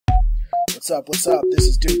What's up? What's up? This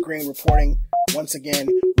is Duke Green reporting once again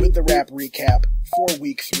with the rap recap for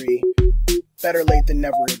week 3. Better late than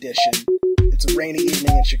never edition. It's a rainy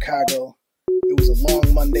evening in Chicago. It was a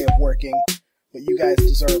long Monday of working, but you guys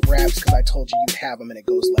deserve raps because I told you you'd have them, and it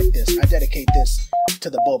goes like this. I dedicate this to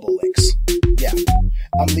the Bobolinks. Yeah.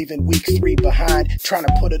 I'm leaving week 3 behind, trying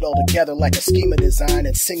to put it all together like a schema design,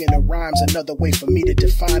 and singing the rhymes another way for me to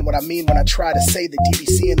define what I mean when I try to say the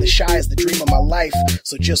DBC and the shy is the dream of my life.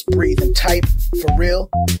 So just breathe and type for real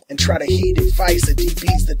and try to heed advice. A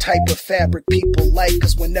DB's the type of fabric people like,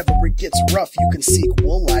 cause whenever it gets rough you can seek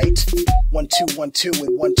woolite. 1 2 1 2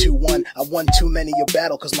 and 1 2 1. I won too many a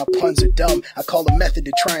battle cause my puns are dumb. I call a method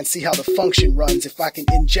to try and see how the function runs. If I can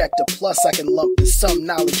inject a plus, I can lump the sum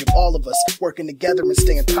knowledge of all of us working together and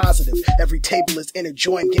staying positive. Every table is in a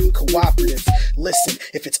joint, getting cooperative. Listen,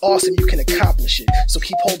 if it's awesome, you can accomplish it. So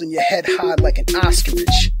keep holding your head high like an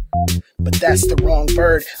ostrich. But that's the wrong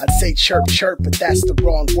bird. I'd say chirp chirp, but that's the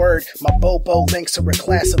wrong word. My Bobolinks are a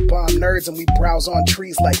class of bomb nerds, and we browse on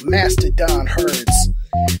trees like mastodon herds.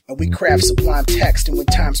 And we craft sublime text, and when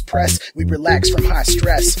times press, we relax from high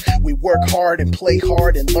stress. We work hard and play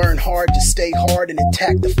hard and learn hard to stay hard and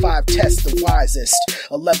attack the 5 tests the wisest.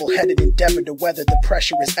 A level-headed endeavor to weather the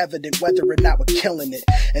pressure is evident whether or not we're killing it.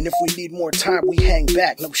 And if we need more time, we hang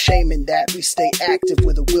back. No shame in that. We stay active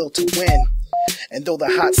with a will to win. And though the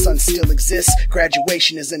hot sun still exists,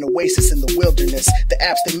 graduation is an oasis in the wilderness. The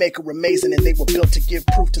apps they make are amazing, and they were built to give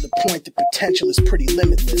proof to the point that potential is pretty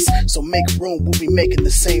limitless. So make room, we'll be making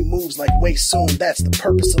the same moves like way soon. That's the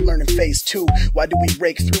purpose of learning phase 2. Why do we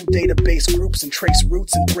rake through database groups and trace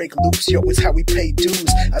roots and break loops? Yo, it's how we pay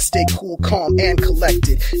dues. I stay cool, calm, and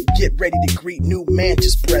collected. Get ready to greet new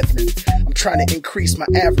mantis brethren. I'm trying to increase my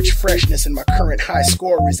average freshness, and my current high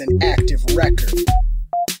score is an active record.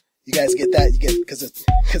 You guys get that? You get because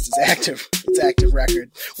it's active. It's active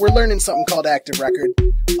record. We're learning something called active record.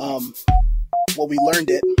 Well, we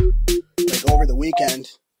learned it like over the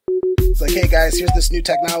weekend. It's like, hey guys, here's this new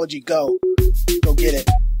technology. Go get it.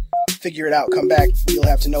 Figure it out. Come back. You'll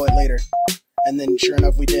have to know it later. And then, sure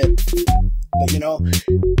enough, we did. But you know,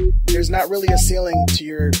 there's not really a ceiling to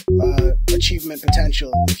your achievement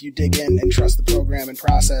potential if you dig in and trust the program and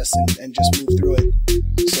process and just move through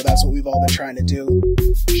it. So that's what we've all been trying to do.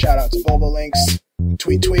 Shout out to Bobolinks.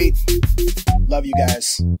 Tweet. Love you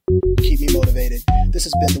guys. Keep me motivated. This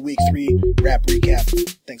has been the week 3 rap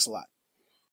recap. Thanks a lot.